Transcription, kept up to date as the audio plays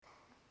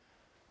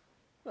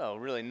Well,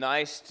 really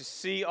nice to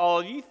see all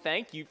of you.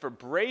 Thank you for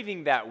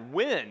braving that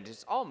wind.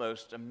 It's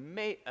almost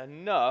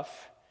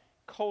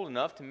cold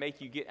enough to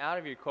make you get out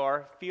of your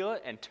car, feel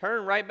it, and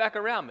turn right back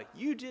around, but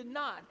you did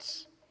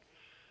not.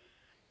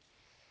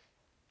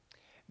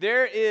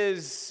 There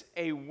is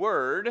a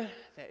word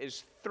that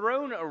is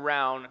thrown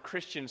around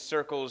Christian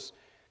circles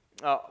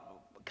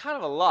kind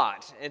of a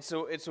lot. It's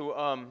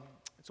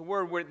a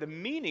word where the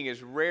meaning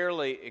is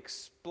rarely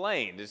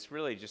explained. It's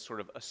really just sort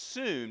of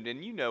assumed,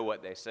 and you know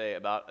what they say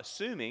about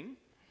assuming.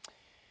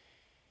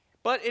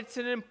 But it's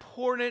an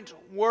important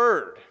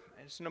word.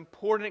 It's an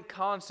important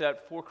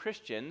concept for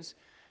Christians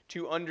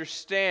to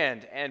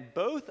understand. And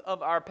both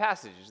of our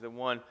passages, the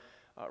one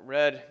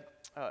read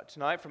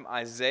tonight from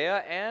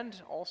Isaiah and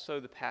also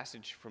the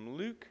passage from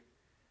Luke,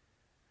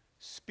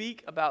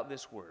 speak about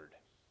this word.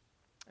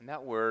 And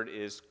that word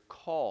is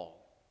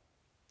call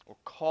or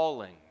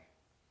calling.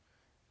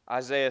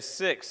 Isaiah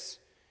 6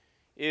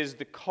 is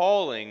the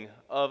calling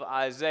of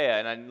Isaiah,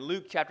 and in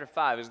Luke chapter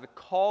 5 is the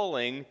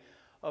calling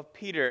of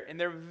Peter. And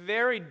they're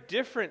very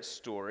different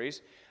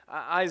stories.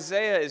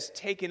 Isaiah is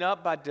taken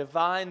up by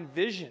divine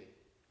vision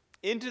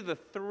into the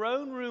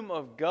throne room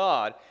of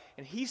God,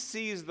 and he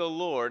sees the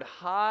Lord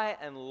high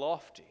and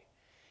lofty.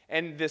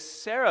 And the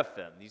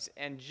seraphim, these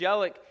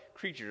angelic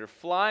creatures, are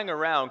flying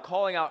around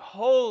calling out,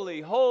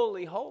 "Holy,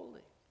 holy,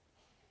 holy."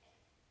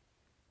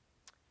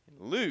 And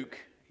Luke,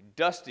 a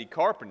dusty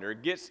carpenter,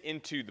 gets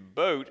into the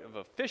boat of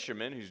a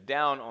fisherman who's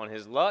down on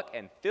his luck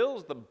and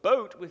fills the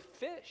boat with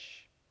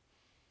fish.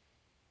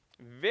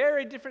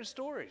 Very different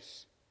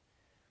stories.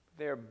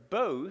 They're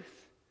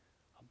both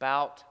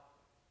about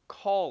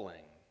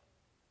calling.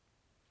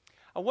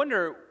 I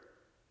wonder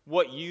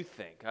what you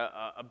think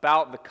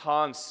about the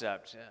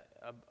concept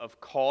of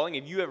calling.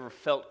 Have you ever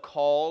felt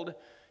called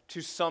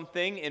to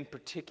something in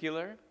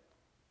particular?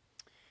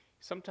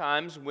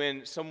 Sometimes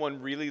when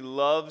someone really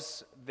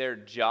loves their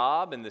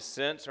job in the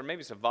sense, or maybe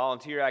it's a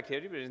volunteer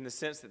activity, but in the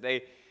sense that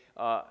they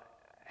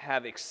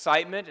have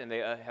excitement and they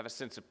have a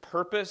sense of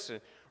purpose,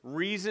 a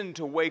reason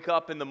to wake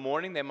up in the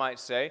morning, they might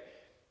say,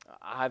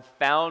 "I've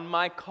found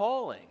my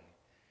calling."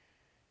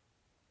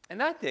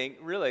 And I think,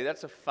 really,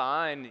 that's a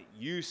fine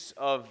use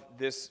of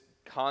this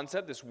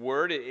concept, this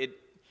word.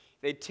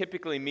 They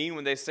typically mean,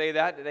 when they say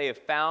that they have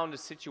found a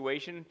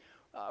situation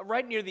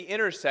right near the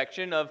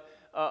intersection of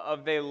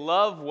they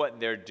love what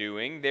they're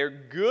doing, they're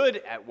good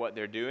at what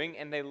they're doing,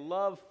 and they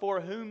love for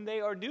whom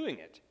they are doing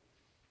it.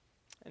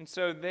 And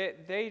so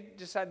they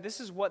decide this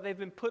is what they've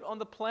been put on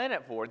the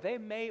planet for. They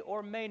may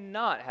or may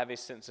not have a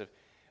sense of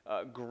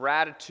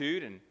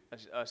gratitude and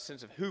a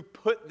sense of who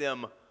put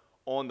them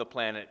on the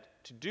planet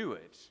to do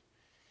it.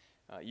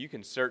 You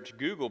can search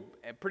Google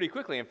pretty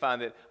quickly and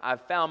find that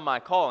 "I've found my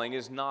calling"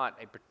 is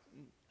not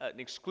an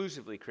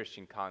exclusively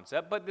Christian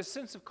concept, but the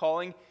sense of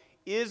calling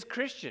is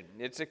Christian.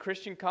 It's a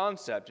Christian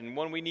concept and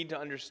one we need to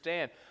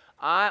understand.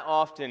 I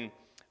often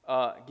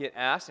get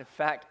asked, in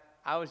fact,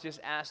 I was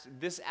just asked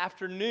this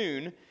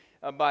afternoon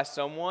by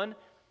someone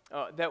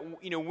that,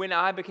 when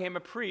I became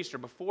a priest or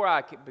before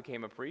I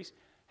became a priest,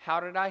 how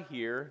did I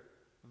hear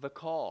the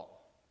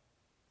call?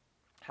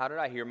 How did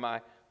I hear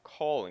my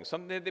calling?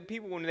 Something that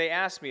people, when they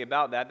ask me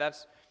about that,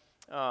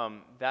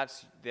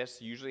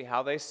 that's usually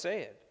how they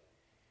say it.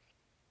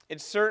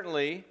 It's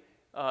certainly,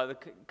 the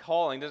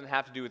calling doesn't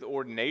have to do with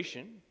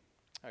ordination.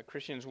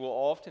 Christians will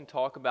often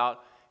talk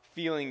about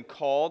feeling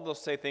called. They'll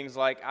say things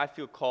like, "I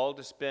feel called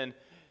to spend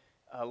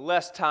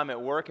less time at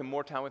work and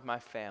more time with my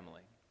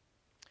family."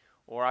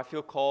 Or, "I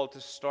feel called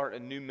to start a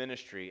new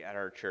ministry at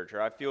our church."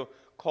 Or, "I feel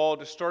called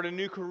to start a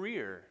new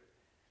career."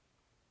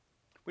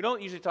 We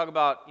don't usually talk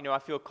about, "I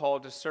feel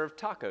called to serve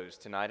tacos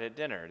tonight at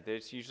dinner."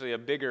 There's usually a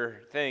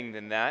bigger thing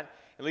than that.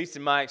 At least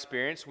in my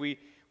experience,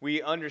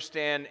 we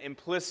understand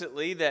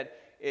implicitly that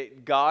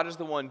God is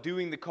the one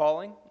doing the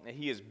calling, and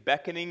He is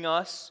beckoning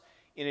us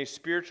in a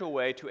spiritual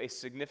way to a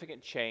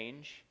significant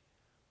change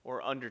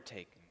or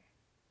undertaking.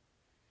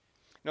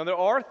 Now, there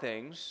are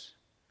things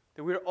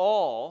that we're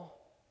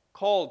all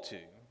called to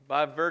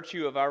by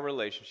virtue of our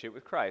relationship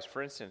with Christ.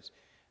 For instance,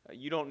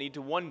 you don't need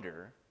to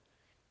wonder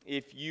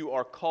if you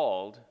are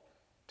called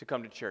to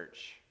come to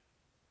church.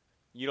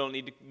 You don't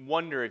need to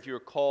wonder if you're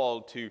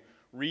called to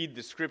read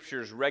the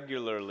Scriptures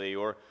regularly,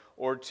 or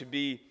to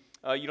be.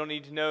 You don't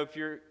need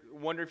to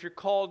wonder if you're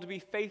called to be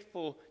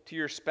faithful to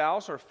your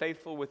spouse or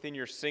faithful within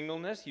your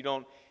singleness. You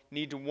don't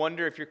need to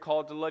wonder if you're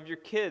called to love your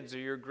kids or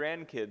your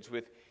grandkids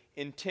with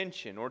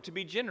intention, or to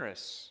be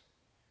generous.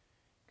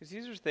 Because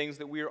these are things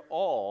that we are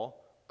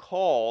all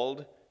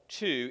called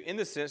to, in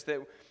the sense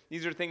that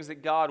these are things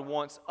that God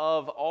wants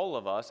of all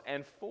of us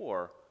and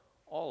for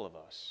all of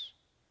us.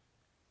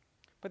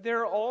 But there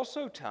are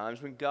also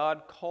times when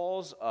God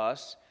calls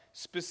us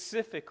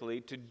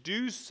specifically to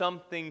do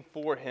something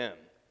for Him.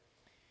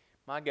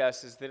 My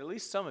guess is that at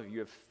least some of you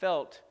have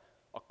felt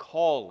a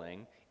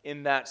calling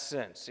in that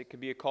sense. It could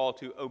be a call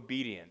to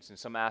obedience in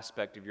some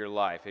aspect of your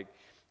life. It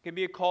could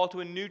be a call to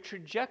a new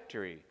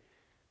trajectory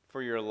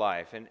for your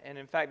life. And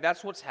in fact,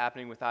 that's what's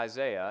happening with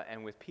Isaiah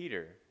and with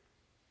Peter.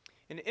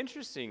 And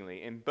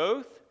interestingly, in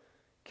both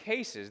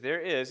cases, there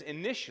is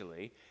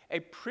initially a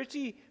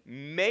pretty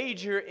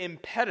major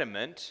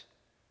impediment,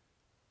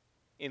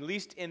 at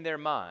least in their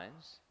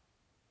minds,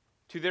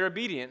 to their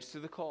obedience to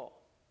the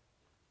call.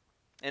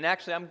 And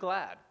actually, I'm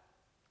glad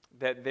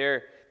that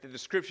the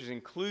Scriptures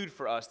include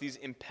for us these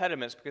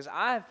impediments, because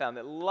I have found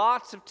that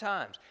lots of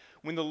times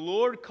when the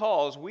Lord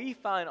calls, we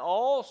find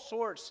all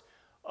sorts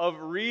of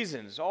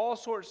reasons, all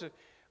sorts of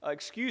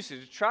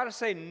excuses to try to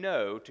say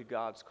no to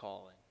God's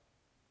calling.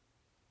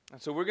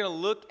 And so we're going to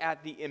look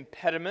at the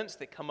impediments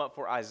that come up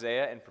for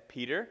Isaiah and for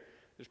Peter.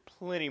 There's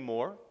plenty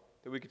more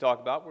that we could talk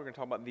about. We're going to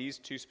talk about these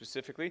two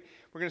specifically.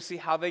 We're going to see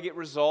how they get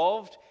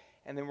resolved,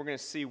 and then we're going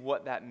to see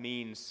what that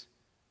means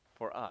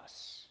for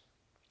us.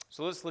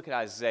 So let's look at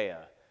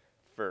Isaiah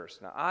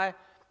first. Now, I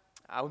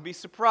would be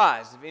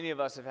surprised if any of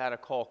us have had a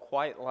call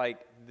quite like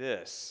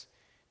this.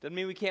 Doesn't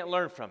mean we can't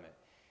learn from it.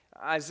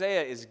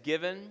 Isaiah is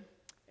given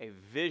a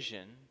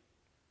vision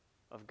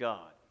of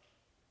God.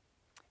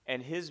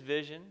 And his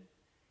vision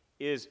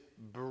is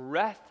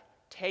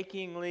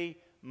breathtakingly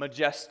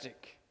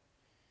majestic.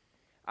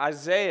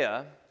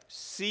 Isaiah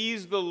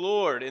sees the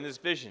Lord in this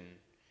vision,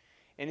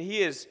 and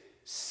he is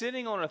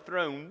sitting on a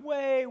throne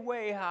way,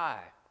 way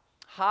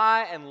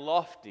high and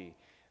lofty,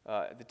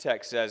 the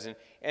text says. And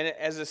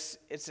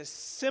it's a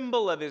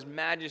symbol of his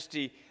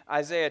majesty.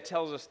 Isaiah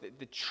tells us that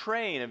the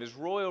train of his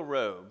royal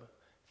robe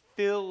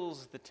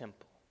fills the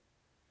temple.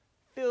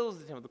 Fills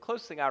the temple. The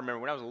closest thing I remember,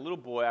 when I was a little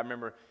boy, I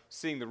remember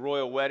seeing the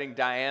royal wedding.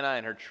 Diana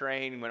and her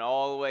train went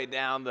all the way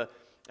down the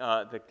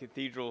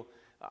cathedral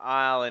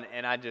aisle,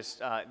 and I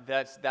just,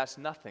 that's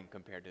nothing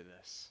compared to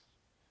this.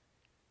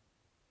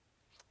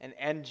 And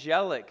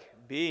angelic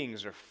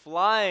beings are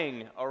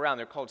flying around.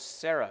 They're called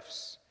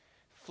seraphs.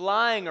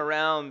 Flying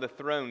around the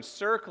throne,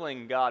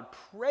 circling God,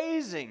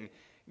 praising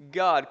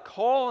God,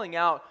 calling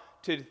out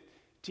to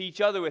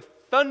each other with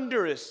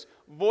thunderous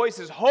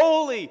voices,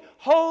 holy,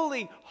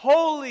 holy,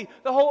 holy.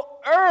 The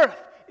whole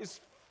earth is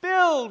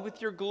filled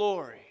with your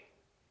glory.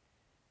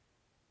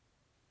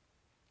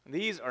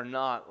 These are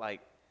not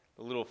like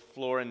the little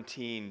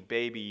Florentine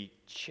baby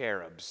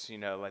cherubs,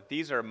 like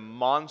these are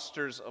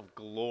monsters of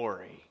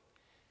glory.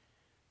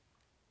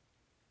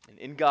 And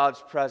in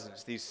God's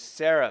presence, these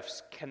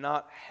seraphs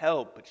cannot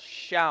help but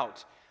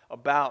shout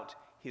about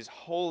His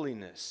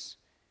holiness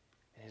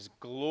and His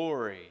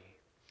glory.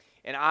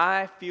 And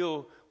I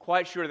feel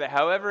quite sure that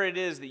however it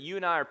is that you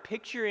and I are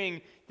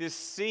picturing this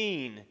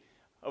scene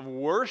of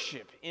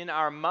worship in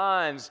our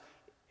minds,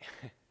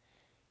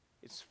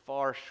 it's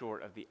far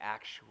short of the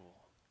actual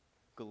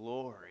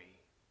glory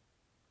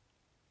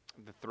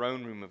of the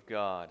throne room of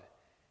God.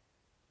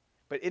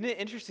 But isn't it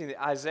interesting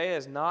that Isaiah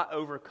is not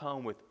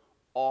overcome with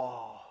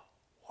awe?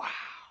 Wow.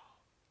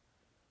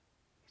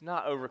 He's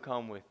not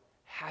overcome with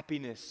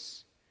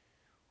happiness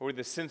or with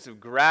a sense of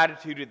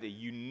gratitude at the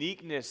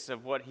uniqueness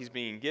of what he's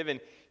being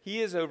given.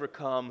 He is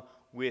overcome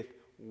with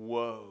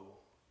woe.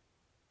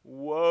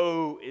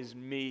 Woe is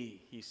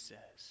me, he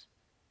says.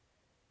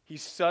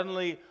 He's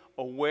suddenly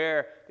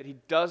aware that he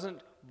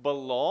doesn't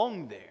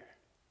belong there.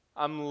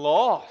 I'm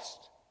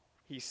lost,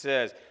 he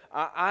says.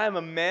 I am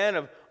a man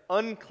of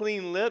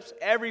unclean lips.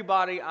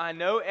 Everybody I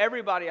know,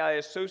 everybody I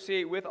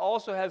associate with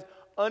also has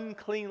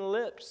unclean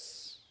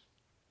lips.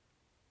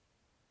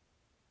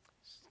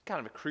 It's kind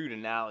of a crude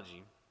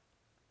analogy.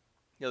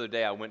 The other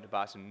day I went to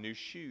buy some new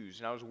shoes,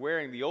 and I was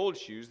wearing the old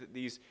shoes that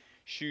these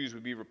shoes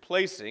would be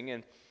replacing,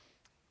 and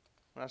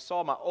when I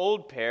saw my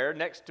old pair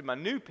next to my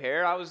new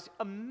pair, I was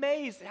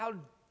amazed at how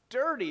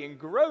dirty and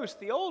gross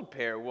the old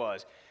pair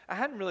was. I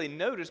hadn't really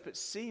noticed, but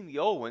seeing the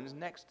old ones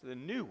next to the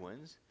new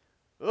ones,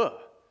 the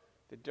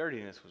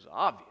dirtiness was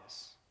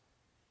obvious.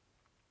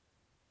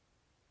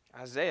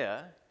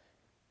 Isaiah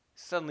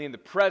is suddenly in the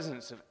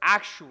presence of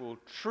actual,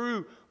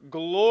 true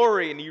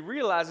glory, and he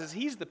realizes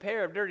he's the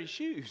pair of dirty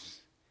shoes.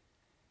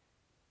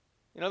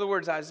 In other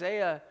words,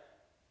 Isaiah's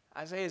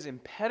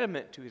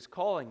impediment to his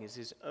calling is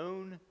his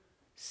own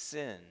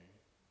sin.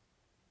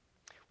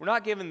 We're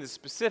not given the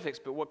specifics,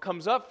 but what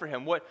comes up for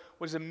him, what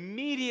was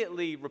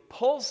immediately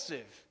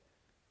repulsive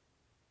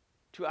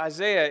to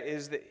Isaiah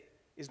is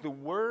the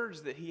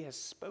words that he has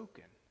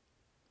spoken.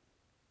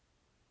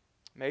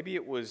 Maybe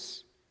it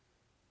was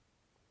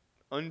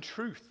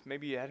untruth.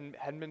 Maybe he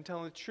hadn't been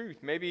telling the truth.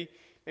 Maybe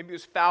it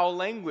was foul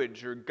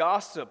language or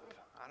gossip.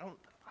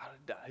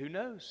 Who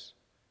knows?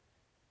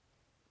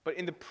 But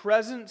in the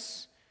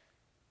presence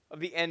of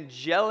the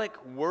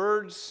angelic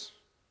words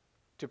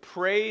to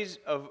praise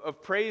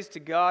of praise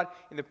to God,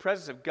 in the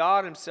presence of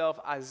God himself,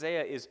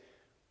 Isaiah is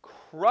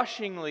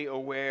crushingly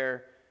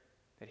aware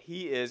that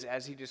he is,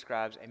 as he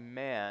describes, a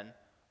man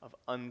of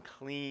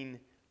unclean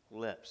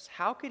lips.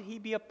 How could he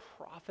be a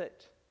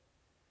prophet?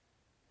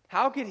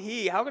 How could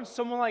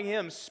someone like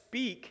him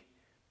speak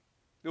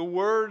the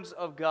words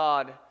of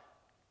God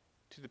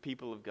to the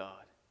people of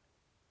God?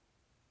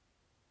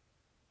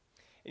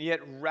 And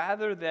yet,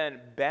 rather than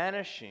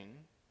banishing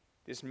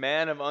this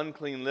man of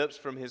unclean lips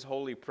from his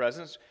holy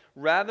presence,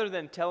 rather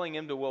than telling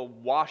him to,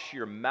 wash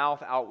your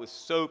mouth out with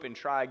soap and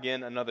try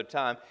again another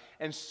time,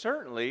 and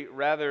certainly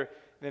rather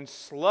than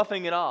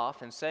sloughing it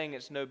off and saying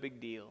it's no big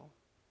deal,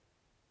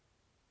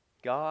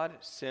 God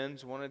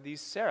sends one of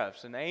these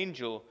seraphs, an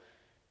angel,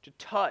 to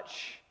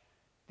touch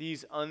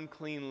these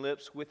unclean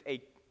lips with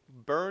a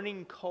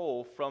burning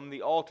coal from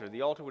the altar.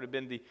 The altar would have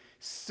been the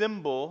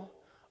symbol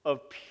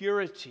of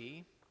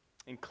purity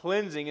and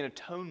cleansing and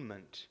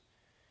atonement.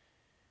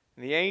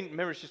 And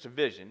remember, it's just a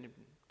vision. It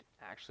didn't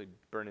actually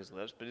burn his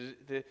lips, but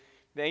the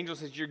angel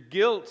says, your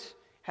guilt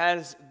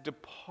has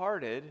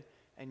departed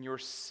and your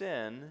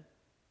sin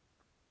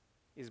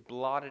is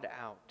blotted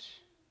out.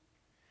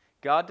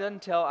 God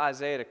doesn't tell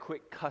Isaiah to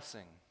quit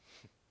cussing.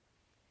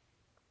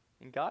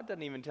 And God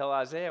doesn't even tell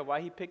Isaiah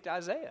why he picked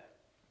Isaiah.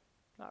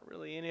 Not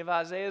really any of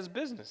Isaiah's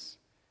business.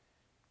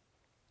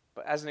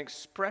 But as an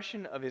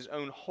expression of his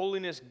own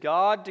holiness,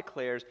 God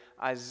declares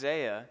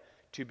Isaiah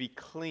to be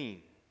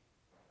clean.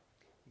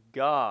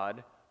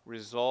 God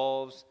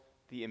resolves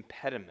the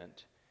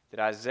impediment that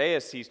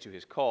Isaiah sees to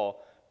his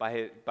call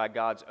by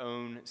God's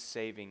own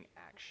saving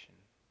action.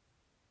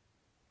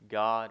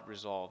 God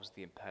resolves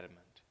the impediment.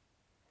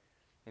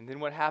 And then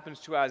what happens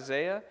to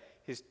Isaiah?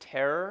 His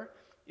terror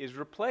is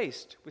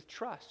replaced with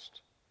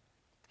trust.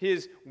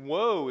 His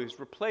woe is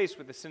replaced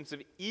with a sense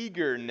of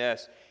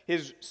eagerness.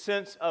 His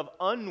sense of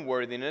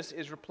unworthiness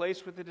is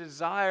replaced with a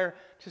desire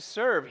to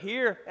serve.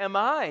 Here am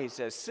I, he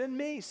says, send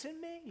me,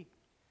 send me.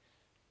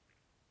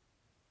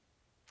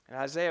 And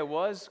Isaiah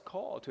was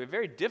called to a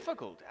very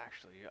difficult,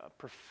 actually,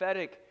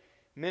 prophetic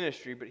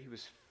ministry, but he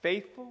was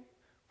faithful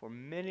for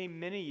many,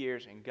 many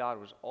years, and God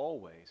was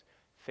always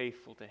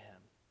faithful to him.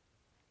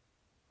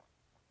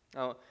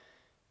 Now,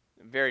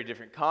 very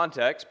different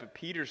context, but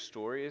Peter's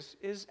story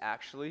is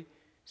actually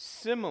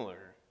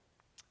similar.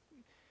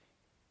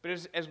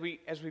 But as we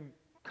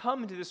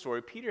come into this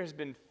story, Peter has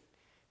been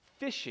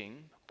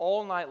fishing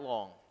all night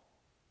long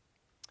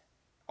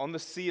on the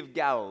Sea of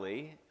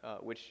Galilee,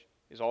 which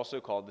is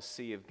also called the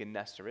Sea of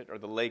Gennesaret, or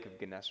the Lake of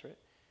Gennesaret.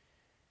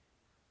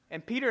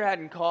 And Peter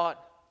hadn't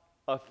caught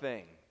a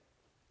thing.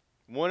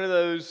 One of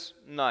those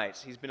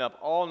nights, he's been up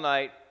all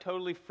night,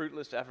 totally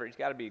fruitless effort. He's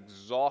got to be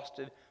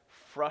exhausted,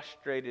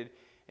 frustrated,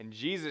 and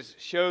Jesus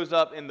shows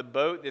up in the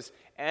boat, this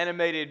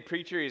animated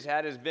preacher. He's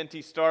had his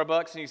venti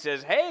Starbucks, and he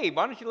says, hey,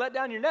 why don't you let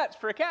down your nets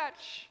for a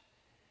catch?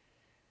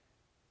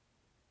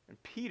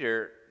 And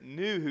Peter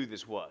knew who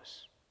this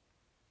was.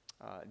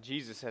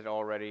 Jesus had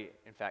already,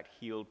 in fact,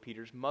 healed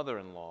Peter's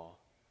mother-in-law.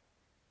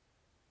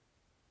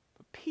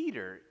 But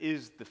Peter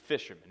is the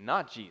fisherman,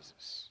 not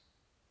Jesus.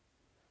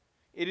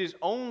 It is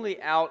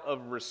only out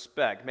of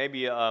respect.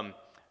 Maybe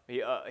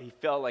he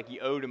felt like he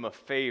owed him a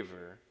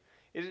favor.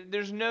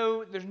 There's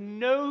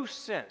no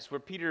sense where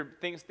Peter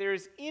thinks there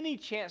is any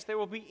chance there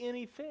will be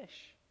any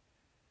fish.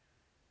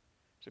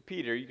 So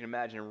Peter, you can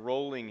imagine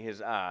rolling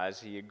his eyes,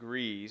 he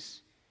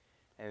agrees,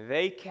 and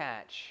they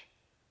catch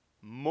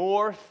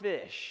more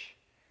fish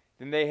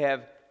than they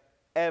have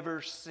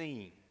ever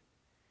seen.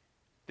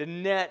 The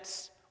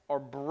nets are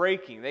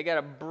breaking. They got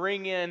to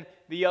bring in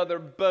the other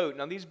boat.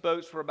 Now, these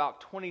boats were about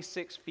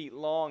 26 feet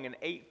long and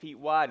 8 feet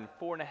wide and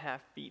 4.5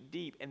 feet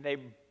deep, and they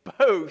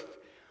both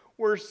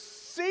were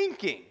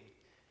sinking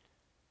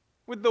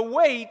with the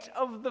weight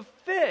of the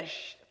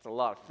fish. That's a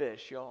lot of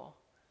fish, y'all.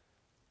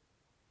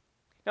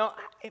 Now,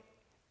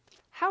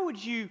 how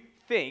would you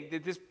think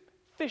that this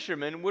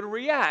fisherman would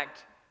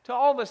react to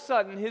all of a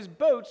sudden his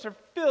boats are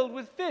filled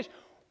with fish?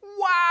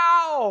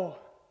 Wow!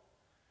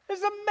 This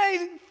is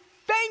amazing.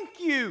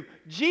 Thank you,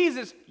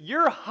 Jesus.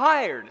 You're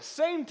hired.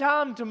 Same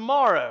time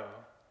tomorrow.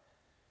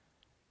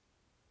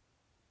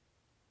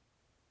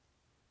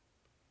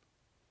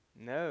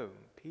 No,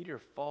 Peter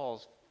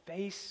falls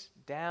face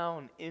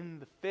down in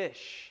the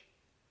fish.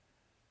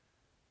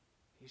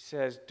 He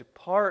says,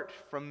 depart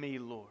from me,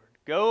 Lord.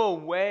 Go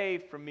away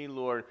from me,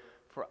 Lord,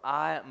 for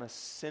I am a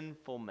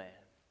sinful man.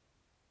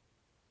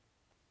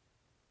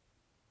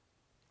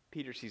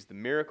 Peter sees the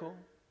miracle.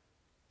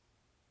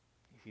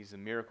 He's a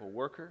miracle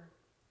worker.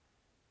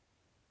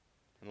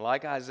 And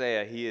like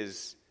Isaiah, he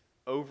is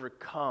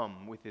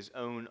overcome with his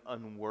own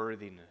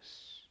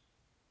unworthiness.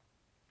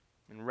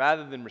 And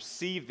rather than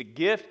receive the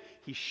gift,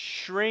 he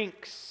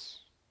shrinks.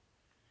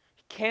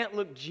 He can't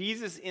look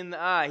Jesus in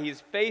the eye. He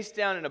is face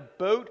down in a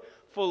boat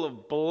full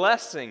of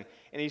blessing.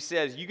 And he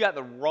says, you got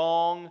the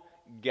wrong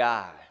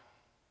guy.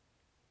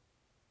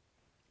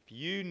 If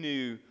you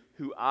knew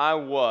who I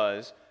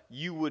was,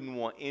 you wouldn't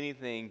want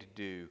anything to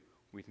do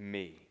with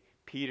me.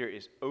 Peter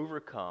is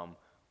overcome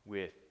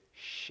with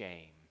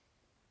shame.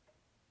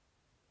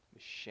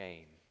 With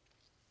shame.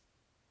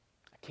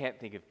 I can't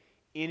think of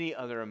any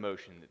other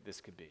emotion that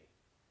this could be.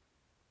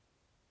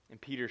 And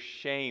Peter's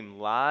shame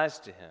lies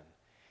to him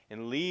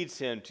and leads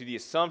him to the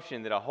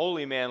assumption that a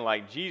holy man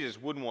like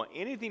Jesus wouldn't want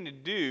anything to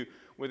do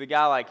with a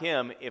guy like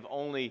him if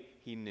only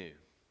he knew.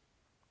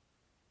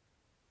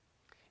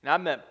 And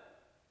I've met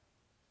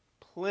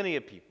plenty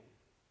of people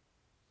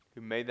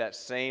who made that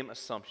same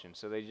assumption,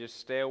 so they just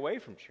stay away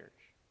from church.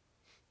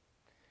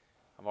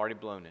 I've already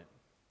blown it.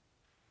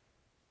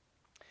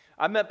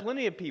 I've met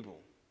plenty of people,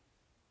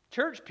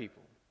 church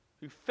people,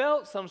 who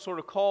felt some sort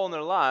of call in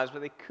their lives,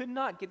 but they could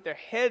not get their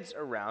heads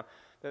around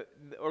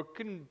or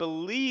couldn't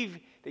believe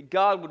that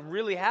God would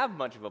really have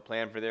much of a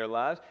plan for their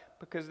lives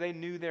because they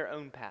knew their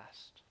own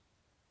past.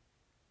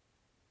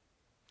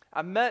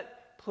 I've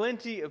met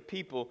plenty of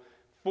people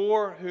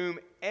for whom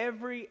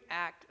every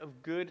act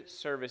of good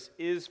service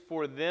is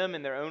for them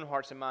in their own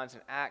hearts and minds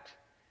an act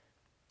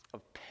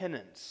of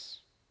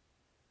penance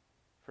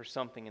for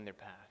something in their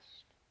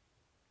past.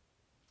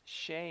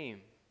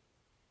 Shame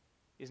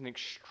is an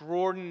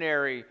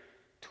extraordinary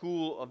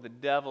tool of the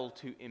devil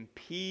to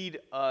impede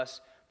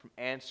us from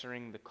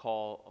answering the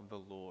call of the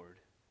Lord.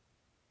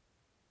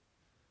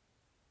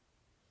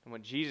 And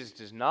what Jesus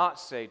does not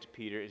say to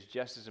Peter is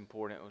just as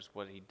important as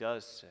what he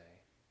does say.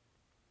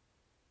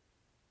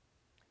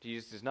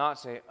 Jesus does not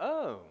say,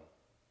 "Oh,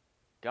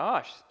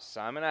 gosh,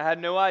 Simon, I had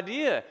no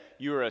idea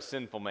you were a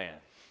sinful man."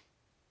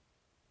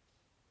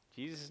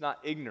 Jesus is not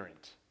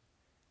ignorant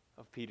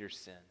of Peter's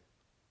sin.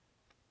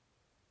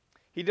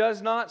 He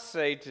does not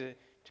say to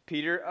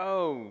Peter,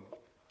 "Oh,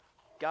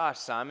 gosh,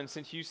 Simon,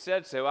 since you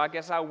said so, I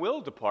guess I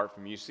will depart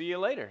from you. See you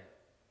later."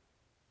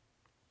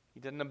 He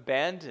doesn't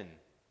abandon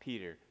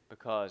Peter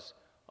because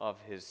of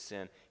his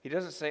sin. He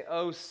doesn't say,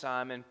 "Oh,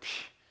 Simon,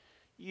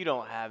 you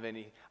don't have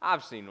any,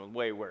 I've seen one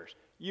way worse.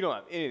 You don't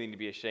have anything to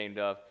be ashamed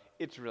of.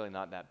 It's really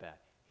not that bad."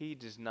 He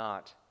does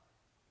not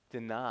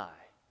deny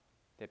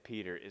that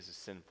Peter is a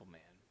sinful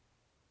man.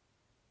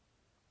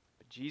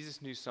 But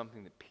Jesus knew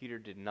something that Peter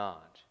did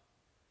not.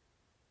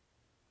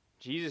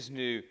 Jesus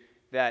knew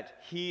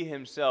that he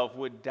himself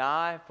would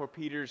die for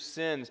Peter's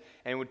sins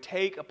and would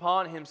take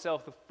upon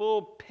himself the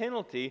full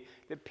penalty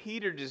that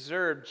Peter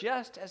deserved,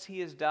 just as he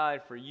has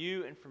died for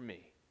you and for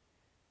me.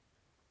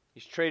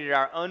 He's traded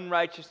our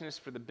unrighteousness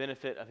for the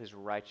benefit of his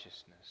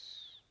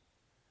righteousness.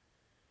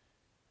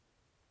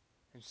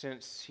 And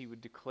since he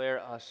would declare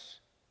us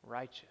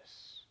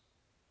righteous,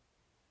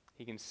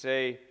 he can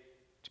say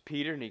to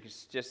Peter, and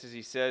just as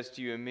he says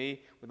to you and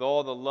me, with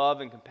all the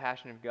love and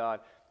compassion of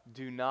God,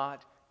 "Do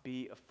not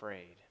be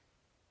afraid.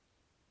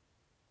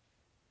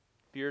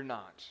 Fear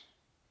not."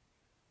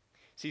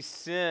 See,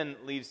 sin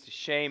leads to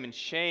shame, and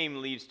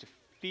shame leads to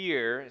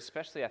fear,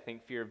 especially, I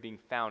think, fear of being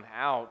found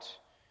out.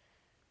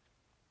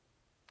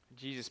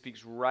 Jesus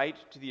speaks right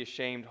to the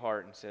ashamed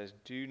heart and says,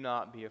 "Do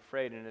not be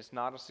afraid." And it's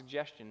not a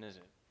suggestion, is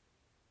it?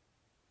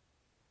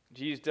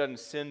 Jesus doesn't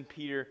send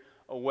Peter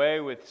away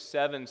with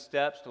 7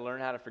 steps to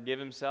learn how to forgive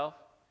himself.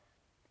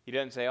 He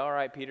doesn't say, "All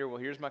right, Peter, well,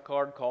 here's my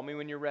card. Call me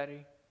when you're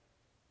ready."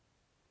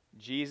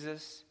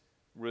 Jesus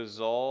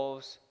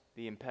resolves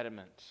the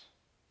impediment.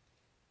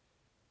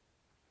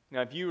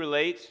 Now, if you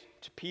relate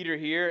to Peter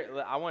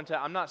here,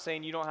 I'm not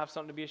saying you don't have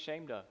something to be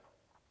ashamed of.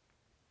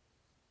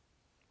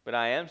 But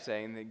I am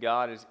saying that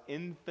God is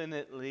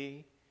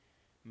infinitely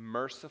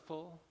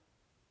merciful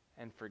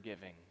and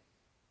forgiving.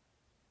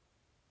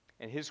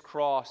 And his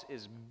cross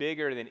is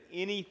bigger than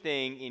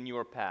anything in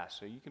your past.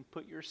 So you can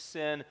put your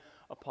sin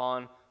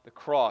upon the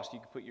cross. You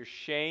can put your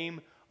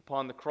shame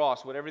upon the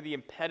cross. Whatever the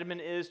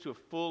impediment is to a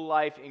full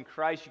life in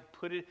Christ, you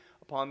put it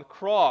upon the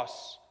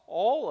cross.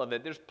 All of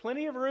it. There's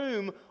plenty of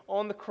room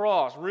on the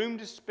cross, room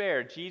to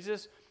spare.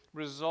 Jesus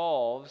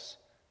resolves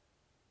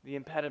the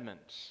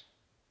impediment.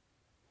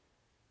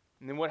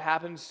 And then what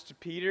happens to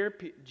Peter?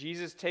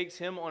 Jesus takes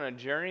him on a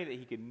journey that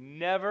he could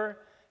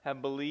never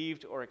have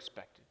believed or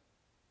expected.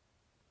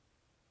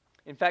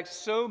 In fact,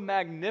 so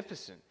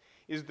magnificent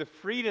is the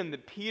freedom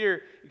that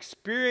Peter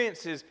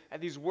experiences at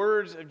these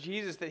words of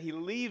Jesus that he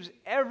leaves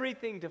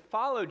everything to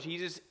follow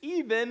Jesus,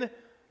 even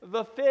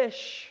the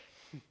fish.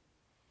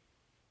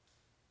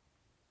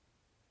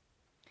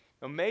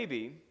 Now,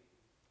 maybe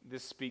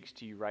this speaks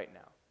to you right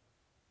now.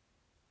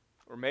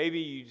 Or maybe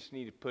you just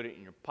need to put it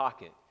in your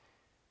pocket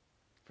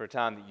for a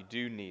time that you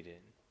do need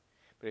it.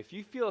 But if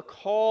you feel a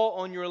call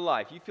on your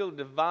life, you feel a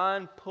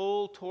divine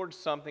pull towards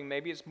something,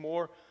 maybe it's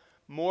more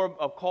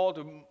a call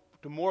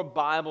to more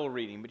Bible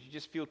reading, but you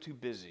just feel too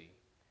busy.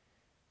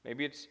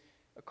 Maybe it's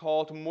a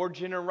call to more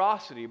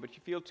generosity, but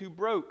you feel too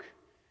broke.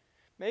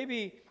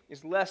 Maybe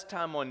it's less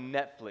time on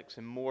Netflix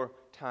and more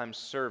time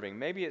serving.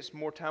 Maybe it's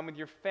more time with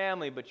your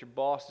family, but your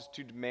boss is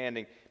too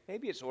demanding.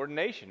 Maybe it's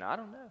ordination. I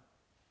don't know.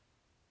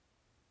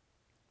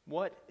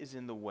 What is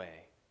in the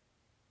way?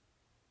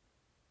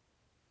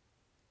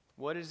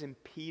 What is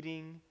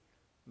impeding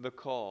the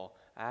call?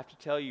 I have to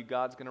tell you,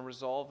 God's going to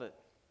resolve it.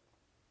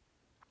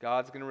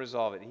 God's going to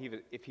resolve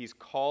it. If he's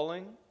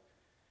calling,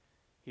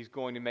 he's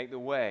going to make the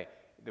way.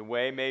 The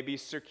way may be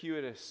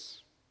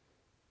circuitous.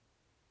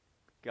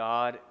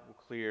 God will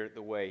clear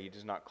the way. He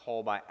does not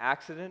call by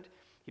accident.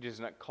 He does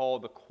not call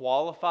the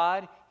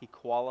qualified. He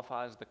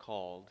qualifies the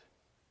called.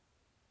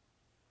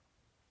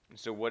 And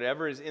so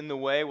whatever is in the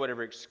way,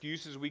 whatever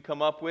excuses we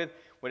come up with,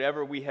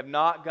 whatever we have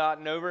not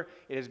gotten over,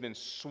 it has been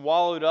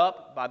swallowed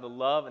up by the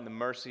love and the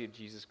mercy of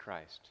Jesus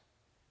Christ.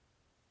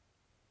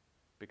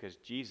 Because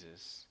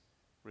Jesus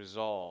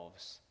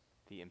resolves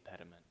the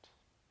impediment.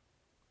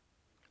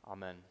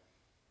 Amen.